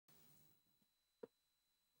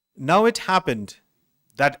Now it happened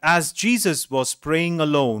that as Jesus was praying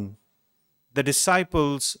alone, the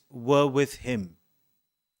disciples were with him,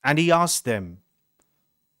 and he asked them,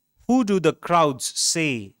 "Who do the crowds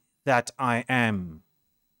say that I am?"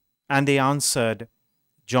 And they answered,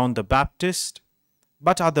 "John the Baptist,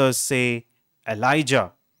 but others say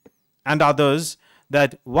Elijah, and others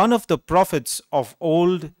that one of the prophets of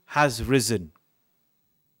old has risen."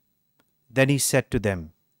 Then he said to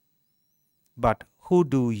them, "But who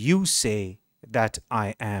do you say that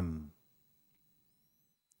I am?"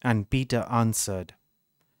 And Peter answered,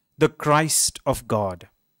 "The Christ of God."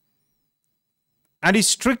 And he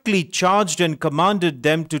strictly charged and commanded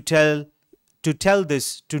them to tell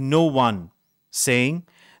this to no one, saying,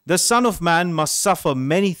 "The Son of Man must suffer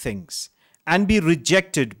many things, and be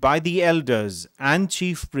rejected by the elders and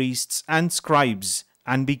chief priests and scribes,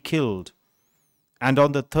 and be killed, and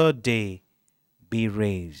on the third day be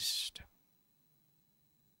raised."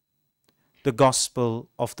 The Gospel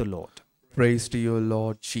of the Lord. Praise to you,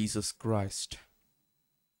 Lord Jesus Christ.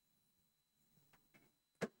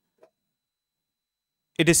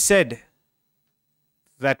 It is said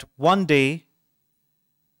that one day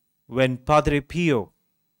when Padre Pio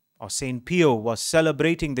or Saint Pio was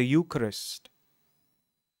celebrating the Eucharist,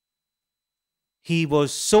 he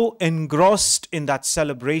was so engrossed in that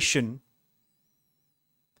celebration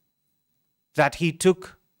that he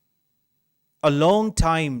took a long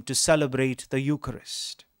time to celebrate the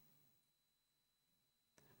Eucharist.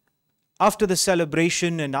 After the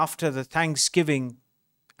celebration and after the thanksgiving,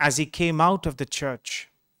 as he came out of the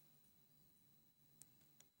church,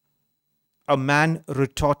 a man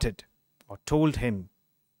retorted or told him,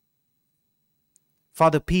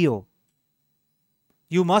 "Father Pio,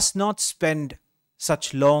 you must not spend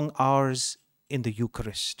such long hours in the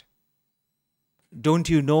Eucharist. Don't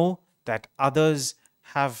you know that others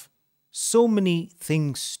have so many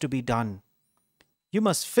things to be done? You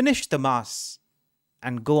must finish the Mass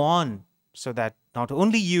and go on so that not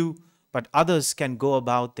only you, but others can go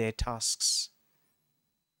about their tasks."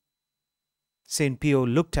 Saint Pio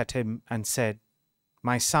looked at him and said,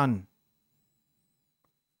 "My son,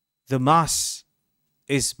 the Mass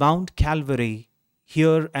is Mount Calvary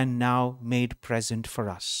here and now made present for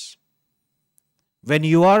us. When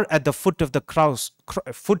you are at the foot of the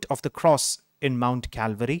cross in Mount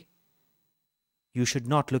Calvary, you should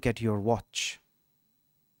not look at your watch.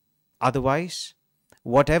 Otherwise,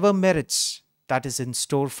 whatever merits that is in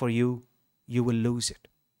store for you, you will lose it.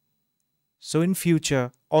 So in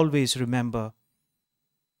future, always remember,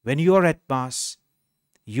 when you are at Mass,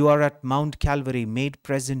 you are at Mount Calvary made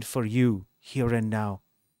present for you here and now.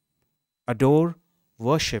 Adore,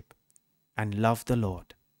 worship, and love the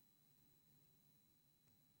Lord."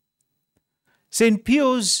 Saint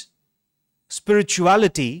Pio's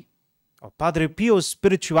spirituality, or Padre Pio's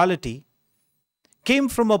spirituality, came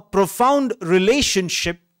from a profound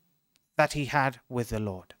relationship that he had with the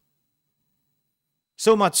Lord.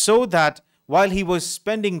 So much so that while he was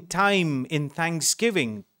spending time in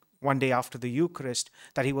thanksgiving one day after the Eucharist,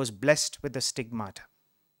 that he was blessed with the stigmata.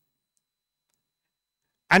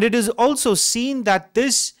 And it is also seen that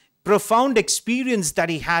this profound experience that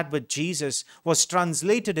he had with Jesus was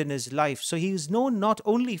translated in his life. So he is known not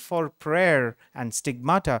only for prayer and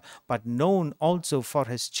stigmata, but known also for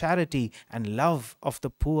his charity and love of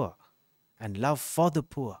the poor and love for the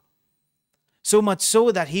poor. So much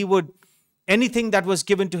so that anything that was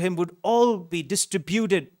given to him would all be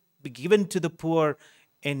distributed, be given to the poor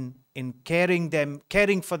in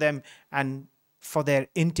caring for them and for their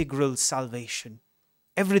integral salvation.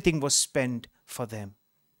 Everything was spent for them.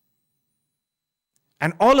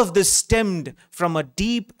 And all of this stemmed from a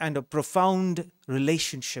deep and a profound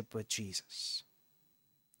relationship with Jesus.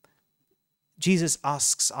 Jesus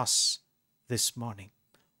asks us this morning,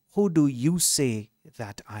 "Who do you say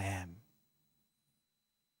that I am?"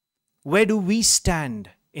 Where do we stand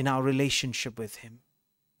in our relationship with him?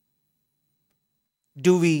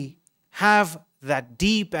 Do we have that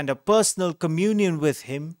deep and a personal communion with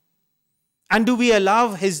him? And do we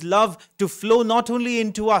allow his love to flow not only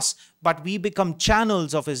into us, but we become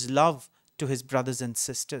channels of his love to his brothers and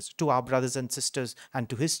sisters, to our brothers and sisters, and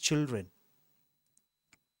to his children?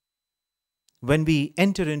 When we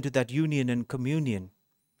enter into that union and communion,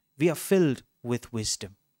 we are filled with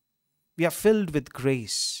wisdom. We are filled with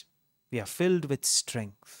grace. We are filled with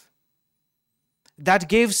strength. That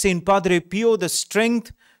gave Saint Padre Pio the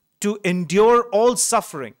strength to endure all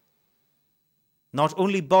suffering, not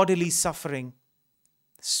only bodily suffering,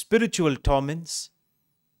 spiritual torments,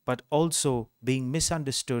 but also being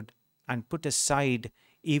misunderstood and put aside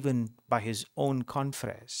even by his own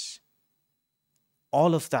confreres.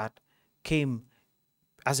 All of that came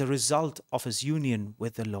as a result of his union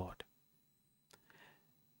with the Lord.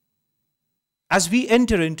 As we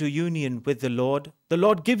enter into union with the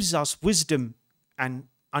Lord gives us wisdom and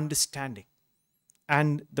understanding.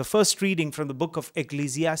 And the first reading from the book of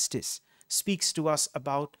Ecclesiastes speaks to us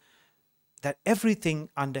about that everything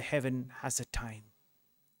under heaven has a time.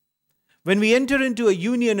 When we enter into a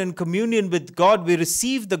union and communion with God, we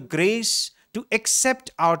receive the grace to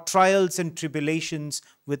accept our trials and tribulations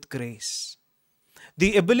with grace.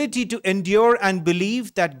 The ability to endure and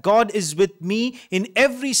believe that God is with me in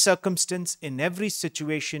every circumstance, in every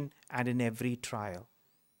situation, and in every trial.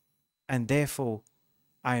 And therefore,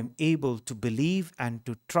 I am able to believe and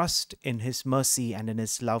to trust in his mercy and in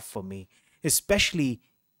his love for me, especially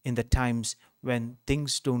in the times when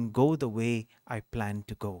things don't go the way I plan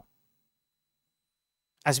to go.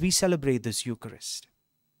 As we celebrate this Eucharist,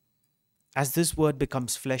 as this word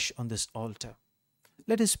becomes flesh on this altar,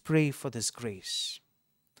 let us pray for this grace.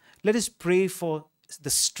 Let us pray for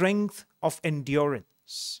the strength of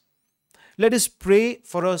endurance. Let us pray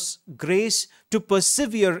for us grace to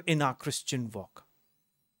persevere in our Christian walk.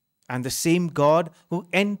 And the same God who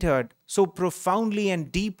entered so profoundly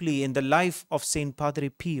and deeply in the life of Saint Padre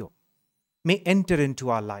Pio may enter into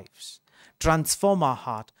our lives, transform our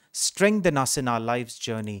heart, strengthen us in our life's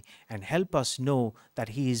journey, and help us know that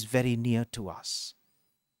he is very near to us.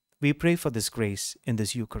 We pray for this grace in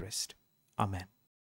this Eucharist. Amen.